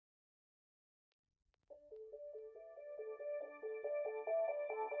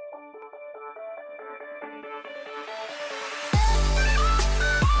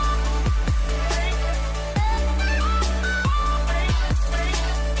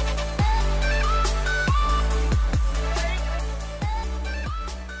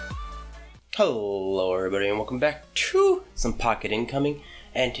Hello everybody and welcome back to some Pocket Incoming,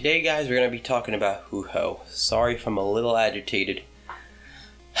 and today guys we're going to be talking about Ho-Oh. Sorry if I'm a little agitated.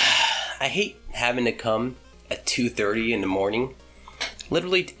 I hate having to come at 2:30 in the morning,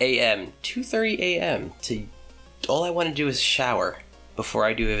 literally a.m., 2:30 a.m. to all I want to do is shower before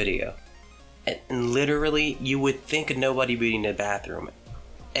I do a video. And literally you would think nobody would be in the bathroom,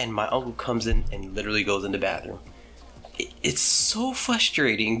 and my uncle comes in and literally goes in the bathroom. It's so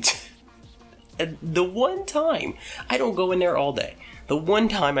frustrating. And the one time, I don't go in there all day. The one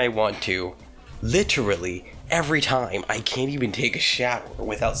time I want to, literally every time, I can't even take a shower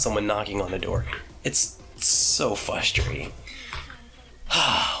without someone knocking on the door. It's so frustrating.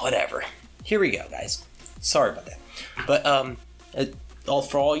 Whatever. Here we go, guys. Sorry about that. But,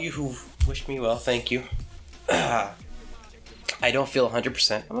 for all you who wish me well, thank you. I don't feel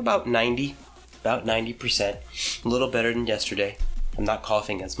 100%. I'm about 90%. A little better than yesterday. I'm not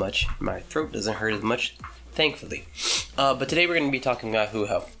coughing as much. My throat doesn't hurt as much, thankfully. But today we're going to be talking about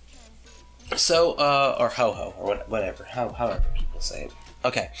Ho-Oh. So, or Ho-Ho, or whatever, however people say it.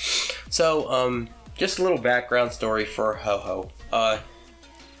 Okay, so, just a little background story for Ho-Ho.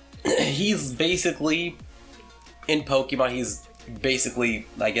 He's basically, in Pokemon, he's basically,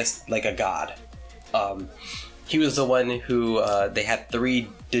 I guess, like a god. He was the one who, they had three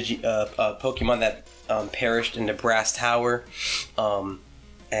Pokemon that perished in the Brass Tower,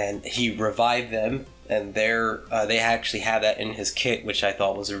 and he revived them, and they actually had that in his kit, which I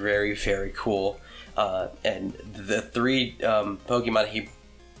thought was very, very cool. And the three Pokemon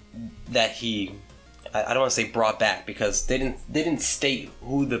I don't want to say brought back, because they didn't state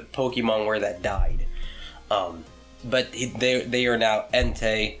who the Pokemon were that died. But they are now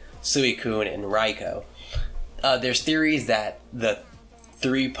Entei, Suicune, and Raikou. There's theories that the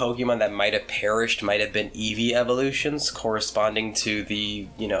three Pokemon that might have perished might have been Eevee evolutions corresponding to the,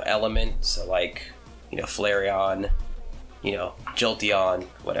 element. So like, Flareon, Jolteon,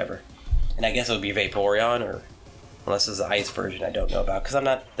 whatever. And I guess it would be Vaporeon, or unless it's the ice version I don't know about, because I'm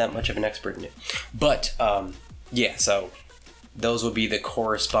not that much of an expert in it. But, yeah, so those would be the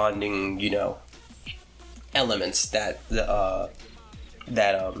corresponding, elements that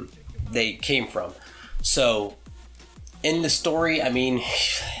they came from. So, in the story, I mean,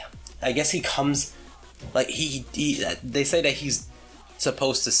 I guess he comes, like, they say that he's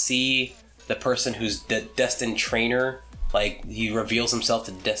supposed to see the person who's the destined trainer. Like, he reveals himself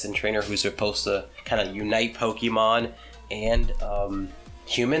to the destined trainer who's supposed to kind of unite Pokemon and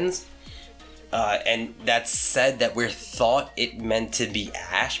humans. And that's said that we're thought it meant to be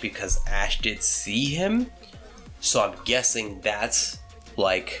Ash, because Ash did see him. So I'm guessing that's,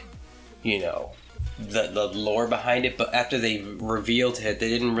 like, the lore behind it, but after they revealed it, they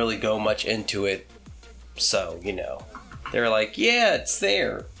didn't really go much into it. So, they're like, yeah, it's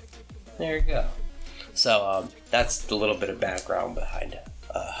there. There you go. So, that's a little bit of background behind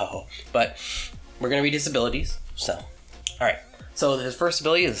Ho-Oh. But we're going to read his abilities. So, alright. So, his first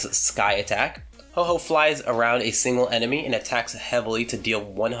ability is Sky Attack. Ho-Oh flies around a single enemy and attacks heavily to deal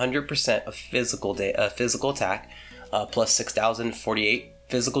 100% of physical attack, plus 6,048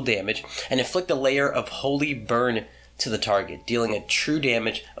 physical damage, and inflict a layer of Holy Burn to the target, dealing a true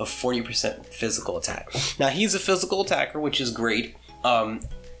damage of 40% physical attack. Now, he's a physical attacker, which is great. In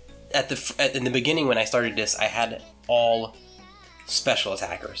the beginning when I started this, I had all special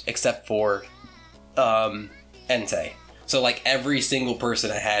attackers, except for Entei. So, like, every single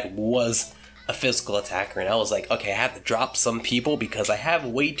person I had was a physical attacker, and I was like, okay, I have to drop some people because I have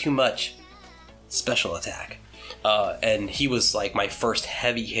way too much special attack. And he was like my first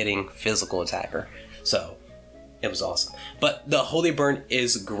heavy-hitting physical attacker, so it was awesome. But the Holy Burn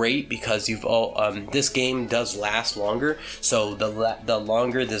is great because this game does last longer. So the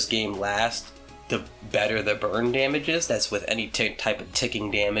longer this game lasts, the better the burn damage is. That's with any type of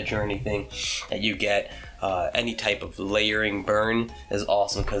ticking damage or anything that you get. Any type of layering burn is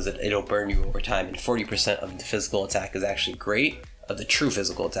awesome because it'll burn you over time, and 40% of the physical attack is actually great. Of the true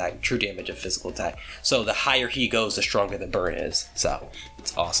physical attack, true damage of physical attack. So the higher he goes, the stronger the burn is. So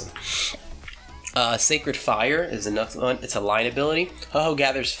it's awesome. Sacred Fire is another one. It's a line ability. Ho-Oh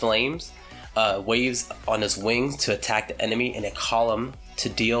gathers flames, waves on his wings to attack the enemy in a column to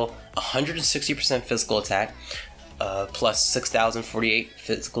deal 160% physical attack, plus 6,048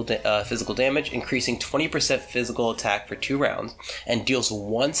 physical damage, increasing 20% physical attack for 2 rounds, and deals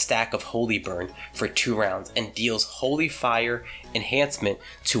 1 stack of Holy Burn for 2 rounds, and deals Holy Fire Enhancement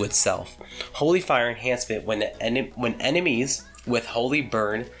to itself. Holy Fire Enhancement, when enemies with Holy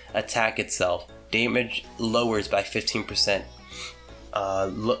Burn attack itself, damage lowers by 15%,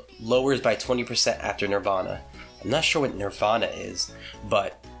 lowers by 20% after Nirvana. I'm not sure what Nirvana is,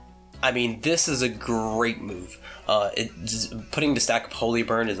 but I mean, this is a great move. Putting the stack of Holy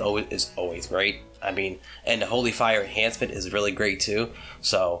Burn is always great. I mean, and the Holy Fire Enhancement is really great too.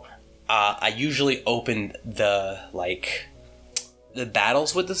 So I usually open the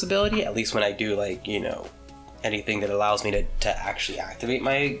battles with this ability, at least when I do anything that allows me to actually activate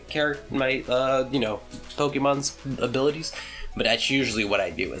my Pokemon's abilities. But that's usually what I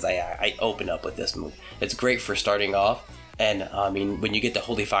do, is I open up with this move. It's great for starting off, and I mean, when you get the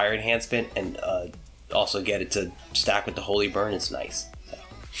Holy Fire Enhancement and also get it to stack with the Holy Burn, it's nice.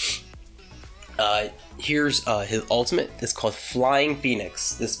 So. Here's his ultimate. It's called Flying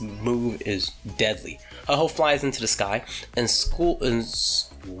Phoenix. This move is deadly. Ho-Oh flies into the sky, and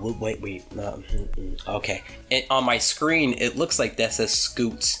okay. And on my screen, it looks like that says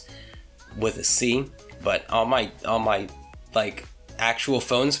Scoots with a C, but on my actual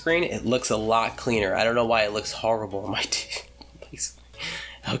phone screen, it looks a lot cleaner. I don't know why it looks horrible on my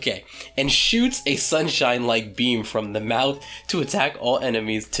Okay, and shoots a sunshine-like beam from the mouth to attack all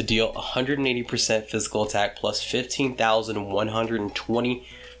enemies to deal 180% physical attack plus 15,120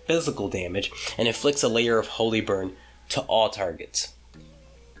 physical damage, and inflicts a layer of Holy Burn to all targets.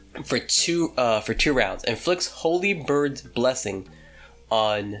 For two rounds, inflicts Holy Bird's Blessing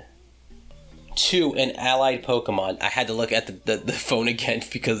on an allied Pokemon. I had to look at the phone again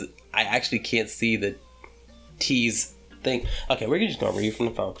because I actually can't see the T's thing. Okay, we're just gonna read from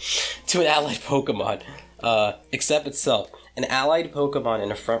the phone. To an allied Pokemon, except itself. An allied Pokemon in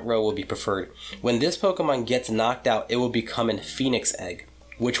the front row will be preferred. When this Pokemon gets knocked out, it will become a Phoenix Egg,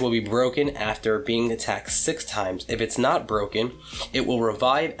 which will be broken after being attacked 6 times. If it's not broken, it will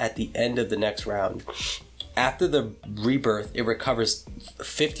revive at the end of the next round. After the rebirth, it recovers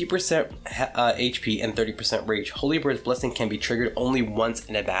 50% HP and 30% Rage. Holy Bird's Blessing can be triggered only once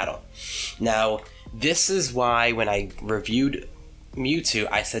in a battle. Now, this is why when I reviewed Mewtwo,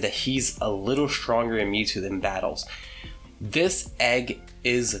 I said that he's a little stronger in Mewtwo than battles. This egg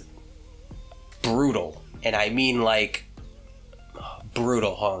is brutal, and I mean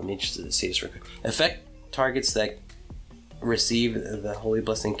brutal. Hold on, let me just see this real quick. Effect targets that receive the Holy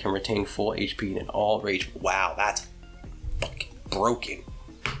Blessing can retain full HP and all Rage. Wow, that's fucking broken.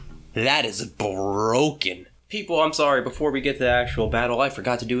 That is broken. People, I'm sorry, before we get to the actual battle, I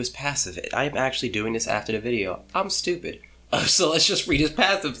forgot to do his passive. I'm actually doing this after the video. I'm stupid. So let's just read his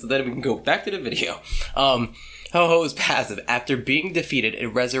passive so that we can go back to the video. Ho-Oh's passive. After being defeated,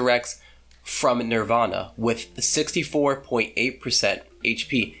 it resurrects from Nirvana with 64.8%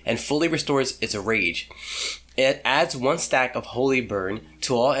 HP and fully restores its Rage. It adds 1 stack of Holy Burn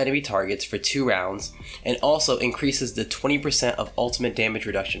to all enemy targets for 2 rounds, and also increases the 20% of ultimate damage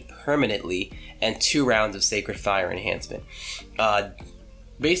reduction permanently, and 2 rounds of Sacred Fire Enhancement.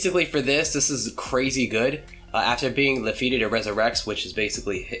 Basically for this is crazy good. After being defeated, it resurrects, which is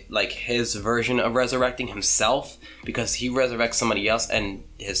basically like his version of resurrecting himself, because he resurrects somebody else and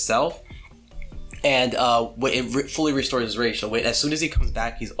himself. And it fully restores his Rage, so as soon as he comes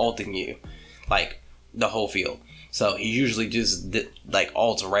back, he's ulting you, the whole field. So he usually just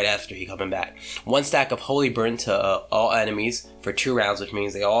ults right after he coming back. 1 stack of Holy Burn to all enemies for 2 rounds, which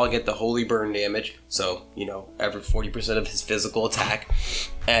means they all get the Holy Burn damage. So, every 40% of his physical attack.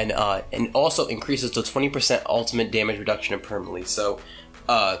 And also increases to 20% ultimate damage reduction permanently. So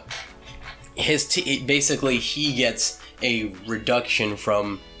basically he gets a reduction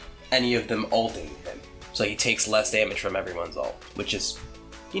from any of them ulting him. So he takes less damage from everyone's ult, which is,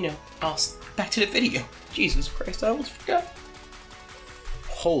 awesome. Back to the video. Jesus Christ, I almost forgot.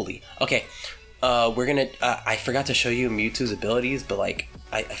 Holy. Okay, we're gonna, I forgot to show you Mewtwo's abilities, but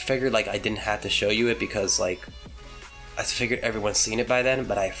I figured I didn't have to show you it because I figured everyone's seen it by then,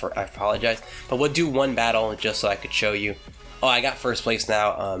 but I apologize. But we'll do 1 battle just so I could show you. Oh, I got first place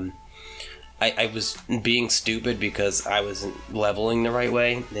now. I was being stupid because I wasn't leveling the right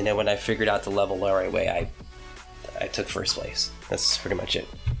way, and then when I figured out to level the right way, I took first place. That's pretty much it.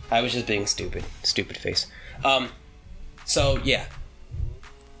 I was just being stupid. Stupid face. So, yeah.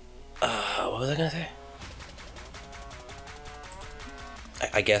 What was I gonna say?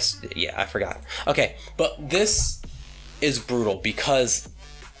 I guess, yeah, I forgot. Okay, but this is brutal because...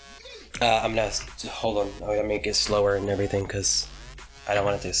 I'm gonna... Hold on. I'm gonna make it slower and everything because I don't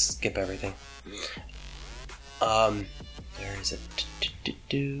want it to skip everything. There is a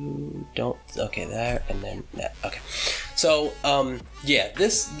don't, okay, there, and then that, okay. So, yeah,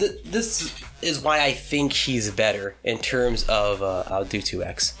 this is why I think he's better in terms of, I'll do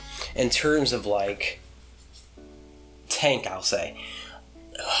 2x. In terms of, like, tank, I'll say.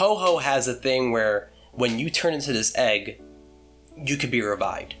 Ho-Oh has a thing where when you turn into this egg, you could be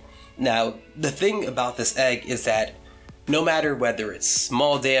revived. Now, the thing about this egg is that no matter whether it's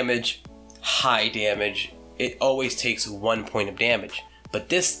small damage, high damage, it always takes 1 point of damage. But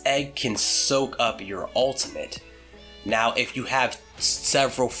this egg can soak up your ultimate. Now, if you have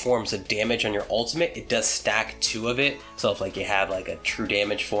several forms of damage on your ultimate, it does stack 2 of it. So if like you have like a true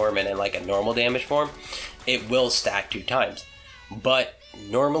damage form and then like a normal damage form, it will stack 2 times. But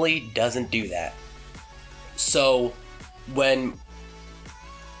normally doesn't do that. So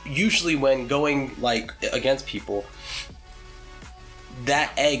usually when going like against people,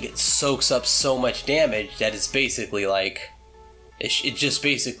 that egg soaks up so much damage that it's basically like, it just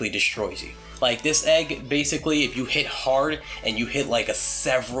basically destroys you. Like this egg, basically, if you hit hard and you hit like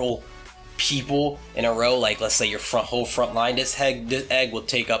several people in a row, like let's say your whole front line, this egg will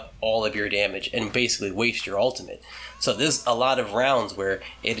take up all of your damage and basically waste your ultimate. So there's a lot of rounds where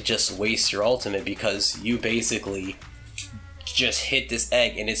it just wastes your ultimate because you basically just hit this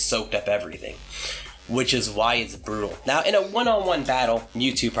egg and it soaked up everything, which is why it's brutal. Now, in a one-on-one battle,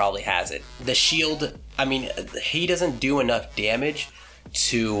 Mewtwo probably has it. The shield, I mean, he doesn't do enough damage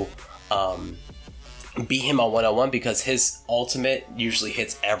to beat him on one-on-one because his ultimate usually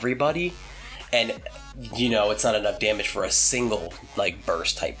hits everybody, and you know, it's not enough damage for a single like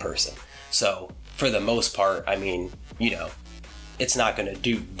burst type person. So for the most part, I mean, you know, it's not going to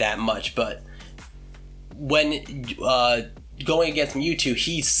do that much. But when going against Mewtwo,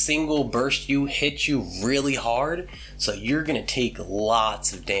 he single burst you, hit you really hard, so you're gonna take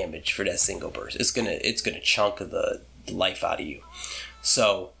lots of damage for that single burst. It's gonna chunk the life out of you.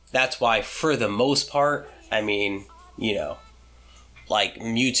 So that's why, for the most part, I mean, you know, like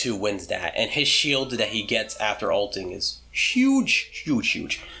Mewtwo wins that, and his shield that he gets after ulting is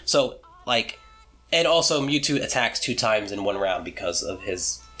huge. So like, and also Mewtwo attacks 2 times in 1 round because of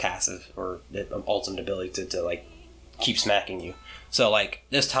his passive or ultimate ability to like keep smacking you. So like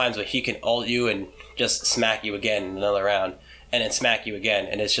there's times where he can ult you and just smack you again in another round and then smack you again,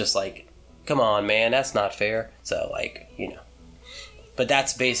 and it's just like, come on man, that's not fair. So like, you know, but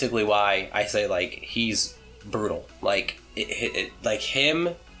that's basically why I say like he's brutal. Like like him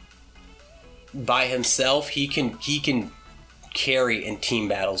by himself, he can carry in team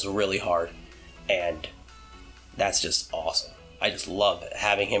battles really hard, and that's just awesome. I just love it,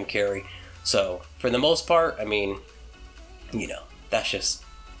 having him carry. So for the most part, I mean, you know, that's just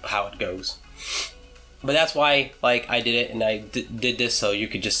how it goes. But that's why, like, I did it, and I did this so you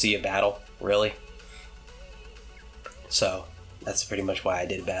could just see a battle, really. So that's pretty much why I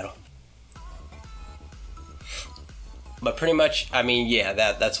did a battle. But pretty much, I mean, yeah,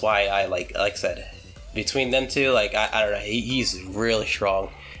 that's why I like I said, between them two, like I don't know, he's really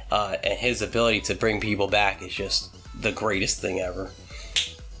strong, and his ability to bring people back is just the greatest thing ever.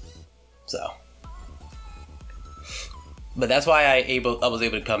 So. But that's why I was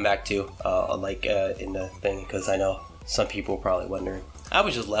able to come back to, in the thing, because I know some people were probably wondering. I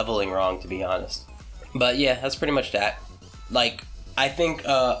was just leveling wrong, to be honest. But yeah, that's pretty much that. Like, I think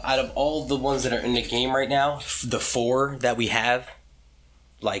out of all the ones that are in the game right now, the 4 that we have,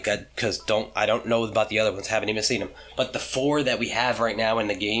 like, because I don't know about the other ones, haven't even seen them. But the 4 that we have right now in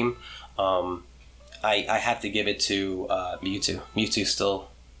the game, I have to give it to Mewtwo. Mewtwo's still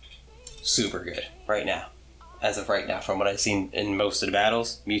super good right now. As of right now, from what I've seen in most of the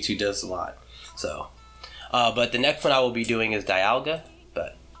battles, Mewtwo does a lot. So, but the next one I will be doing is Dialga,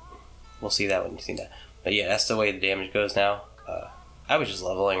 but we'll see that when you see that. But yeah, that's the way the damage goes now. I was just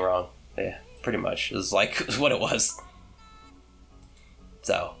leveling wrong. Yeah, pretty much. It was like what it was.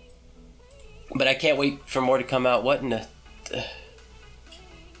 So, but I can't wait for more to come out. What in the...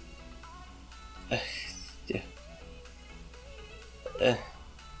 yeah. I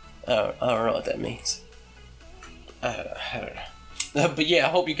don't know what that means. I don't know. But yeah, I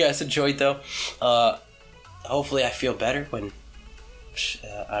hope you guys enjoyed though. Hopefully I feel better when...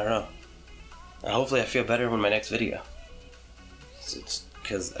 I don't know. Hopefully I feel better when my next video. It's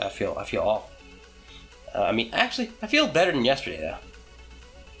because I feel off. I mean, actually, I feel better than yesterday though.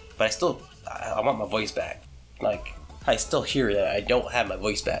 But I want my voice back. Like, I still hear that I don't have my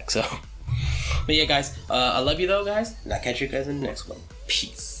voice back, so... But yeah, guys, I love you though, guys. And I'll catch you guys in the next one.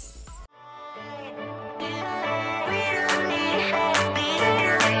 Peace.